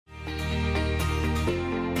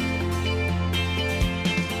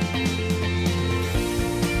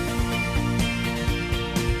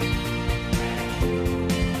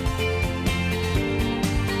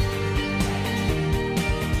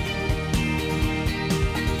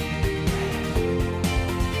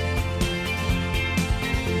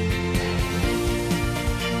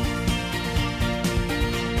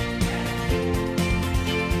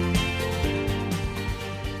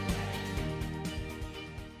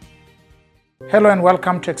Hello and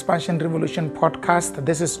welcome to Expansion Revolution podcast.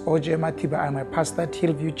 This is OJ Matiba. I'm a pastor at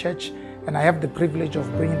Hillview Church, and I have the privilege of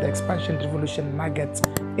bringing the Expansion Revolution nuggets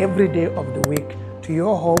every day of the week to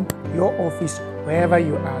your home, your office, wherever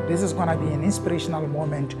you are. This is going to be an inspirational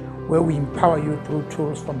moment where we empower you through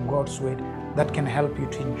tools from God's Word that can help you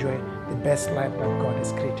to enjoy the best life that God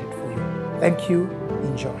has created for you. Thank you.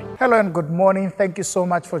 Enjoy. Hello and good morning. Thank you so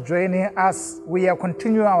much for joining us. We are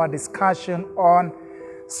continuing our discussion on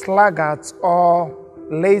sluggards or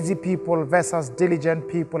lazy people versus diligent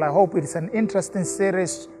people. I hope it's an interesting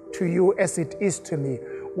series to you as it is to me.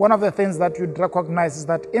 One of the things that you'd recognize is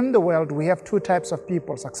that in the world we have two types of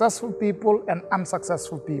people: successful people and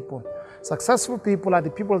unsuccessful people. Successful people are the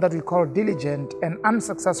people that we call diligent, and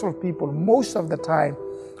unsuccessful people, most of the time,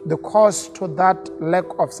 the cause to that lack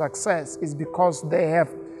of success is because they have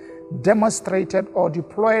demonstrated or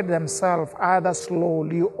deployed themselves either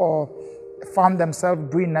slowly or found themselves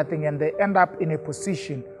doing nothing, and they end up in a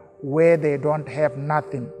position where they don't have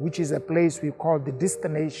nothing, which is a place we call the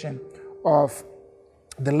destination of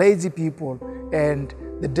the lazy people, and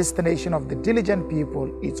the destination of the diligent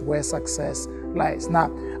people is where success lies.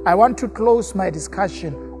 Now, I want to close my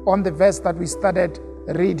discussion on the verse that we started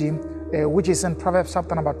reading, which is in Proverbs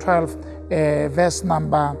chapter number 12, verse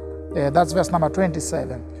number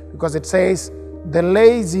 27, because it says, "The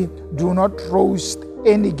lazy do not roast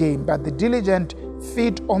any game, but the diligent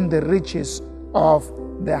feed on the riches of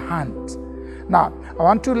the hunt." Now, I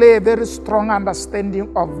want to lay a very strong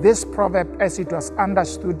understanding of this proverb as it was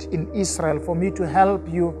understood in Israel for me to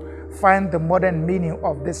help you find the modern meaning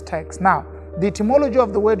of this text. Now, the etymology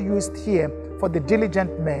of the word used here for the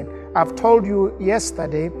diligent man, I've told you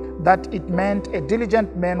yesterday that it meant a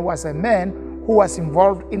diligent man was a man who was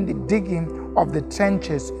involved in the digging of the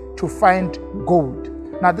trenches to find gold.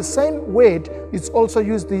 Now, the same word is also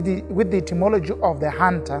used with the etymology of the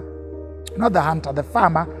hunter, the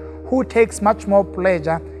farmer, who takes much more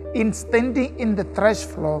pleasure in standing in the thresh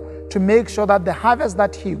floor to make sure that the harvest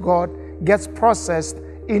that he got gets processed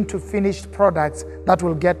into finished products that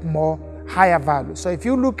will get more higher value. So if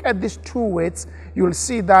you look at these two words, you'll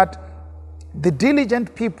see that the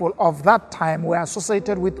diligent people of that time were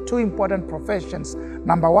associated with two important professions.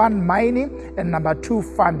 Number one, mining, and number two,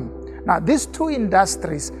 farming. Now, these two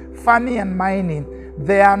industries, farming and mining,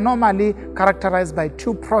 they are normally characterized by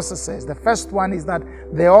two processes. The first one is that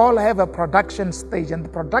they all have a production stage, and the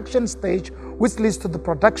production stage, which leads to the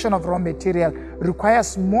production of raw material,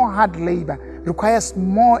 requires more hard labor, requires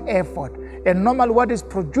more effort. And normally what is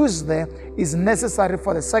produced there is necessary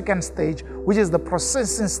for the second stage, which is the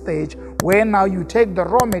processing stage, where now you take the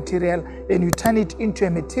raw material and you turn it into a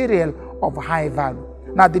material of high value.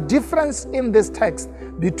 Now, the difference in this text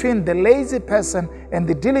between the lazy person and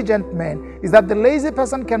the diligent man is that the lazy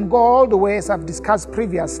person can go all the way, as I've discussed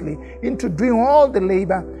previously, into doing all the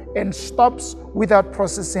labor and stops without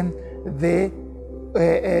processing the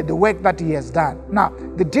work that he has done. Now,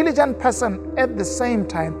 the diligent person at the same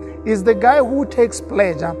time is the guy who takes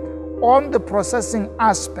pleasure on the processing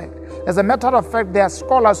aspect. As a matter of fact, there are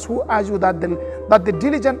scholars who argue that the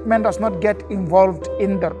diligent man does not get involved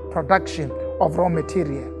in the production of raw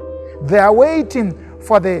material. They are waiting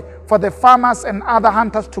for the farmers and other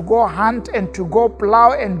hunters to go hunt and to go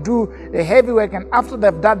plow and do the heavy work, and after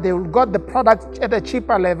they've done, they will get the product at a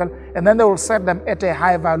cheaper level, and then they will sell them at a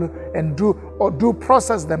high value and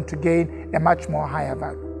process them to gain a much more higher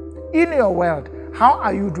value. In your world, how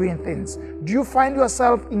are you doing things? Do you find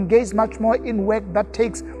yourself engaged much more in work that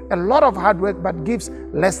takes a lot of hard work but gives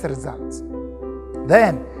less results?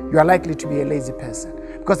 Then you are likely to be a lazy person,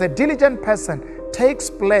 because a diligent person takes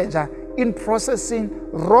pleasure in processing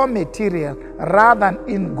raw material rather than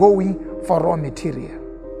in going for raw material.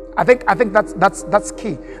 I think that's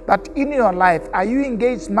key. That in your life, are you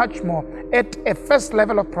engaged much more at a first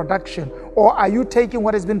level of production, or are you taking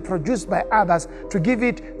what has been produced by others to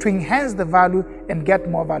enhance the value and get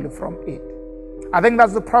more value from it? I think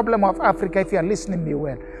that's the problem of Africa, if you are listening me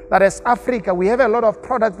well. That as Africa, we have a lot of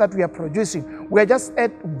products that we are producing. We are just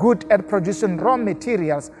good at producing raw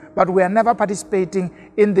materials, but we are never participating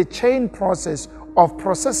in the chain process of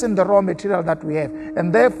processing the raw material that we have.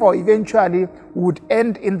 And therefore, eventually, would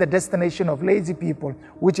end in the destination of lazy people,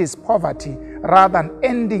 which is poverty, rather than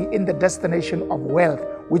ending in the destination of wealth,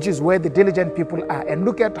 which is where the diligent people are. And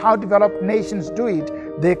look at how developed nations do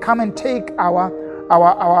it. They come and take our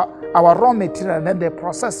raw material, and then they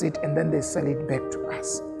process it, and then they sell it back to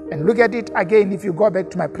us. And look at it again, if you go back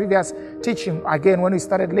to my previous teaching, again, when we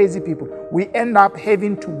started lazy people, we end up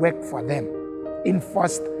having to work for them in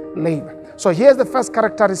forced labor. So here's the first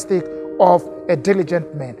characteristic of a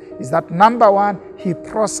diligent man, is that number one, he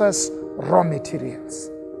processes raw materials.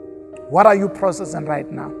 What are you processing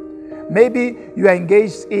right now? Maybe you are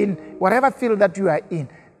engaged in whatever field that you are in.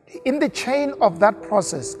 In the chain of that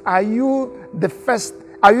process, are you in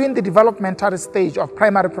the developmental stage of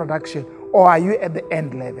primary production, or are you at the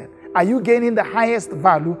end level? Are you gaining the highest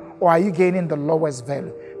value, or are you gaining the lowest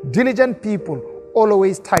value? Diligent people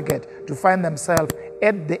always target to find themselves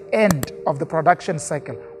at the end of the production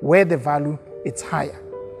cycle where the value is higher.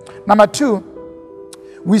 Number two,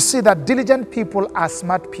 we see that diligent people are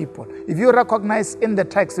smart people. If you recognize in the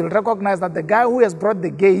text, you'll recognize that the guy who has brought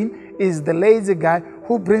the game is the lazy guy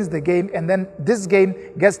who brings the game, and then this game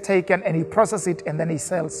gets taken and he processes it and then he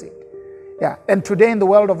sells it. Yeah. And today in the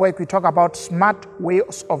world of work, we talk about smart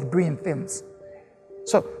ways of doing things.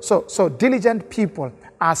 So diligent people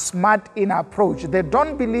are smart in approach. They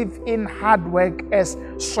don't believe in hard work as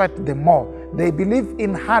sweat the more. They believe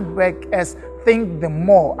in hard work as think the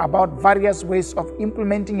more about various ways of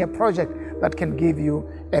implementing a project that can give you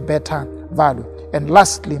a better value. And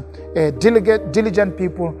lastly, diligent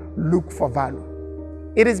people look for value.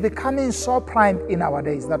 It is becoming so prime in our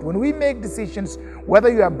days that when we make decisions,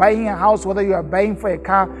 whether you are buying a house, whether you are buying for a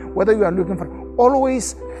car, whether you are looking for,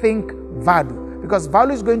 always think value. Because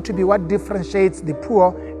value is going to be what differentiates the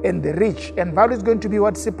poor and the rich. And value is going to be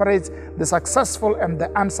what separates the successful and the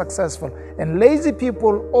unsuccessful. And lazy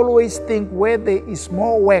people always think where there is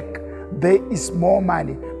more work, there is more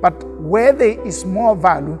money. But where there is more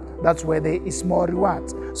value, that's where there is more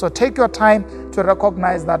rewards. So take your time to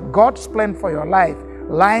recognize that God's plan for your life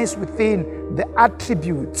lies within the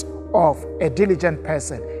attributes of a diligent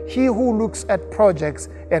person. He who looks at projects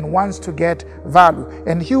and wants to get value,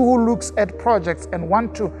 and he who looks at projects and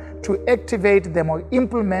wants to activate them or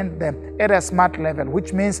implement them at a smart level,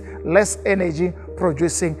 which means less energy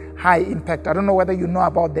producing high impact. I don't know whether you know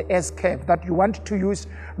about the S-curve, that you want to use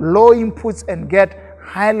low inputs and get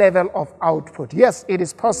high level of output. Yes, it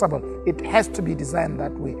is possible. It has to be designed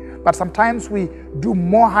that way. But sometimes we do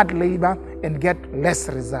more hard labor and get less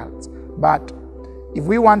results. But if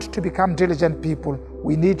we want to become diligent people,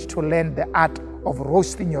 we need to learn the art of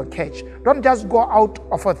roasting your catch. Don't just go out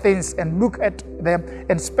of things and look at them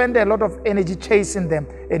and spend a lot of energy chasing them,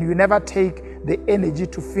 and you never take the energy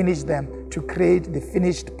to finish them, to create the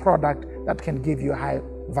finished product that can give you high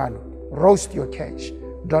value. Roast your catch.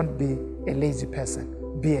 Don't be a lazy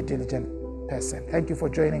person. Be a diligent person. Thank you for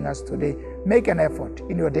joining us today. Make an effort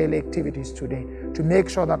in your daily activities today to make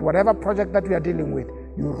sure that whatever project that you are dealing with,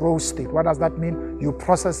 you roast it. What does that mean? You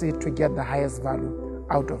process it to get the highest value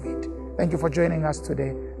out of it. Thank you for joining us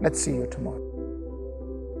today. Let's see you tomorrow.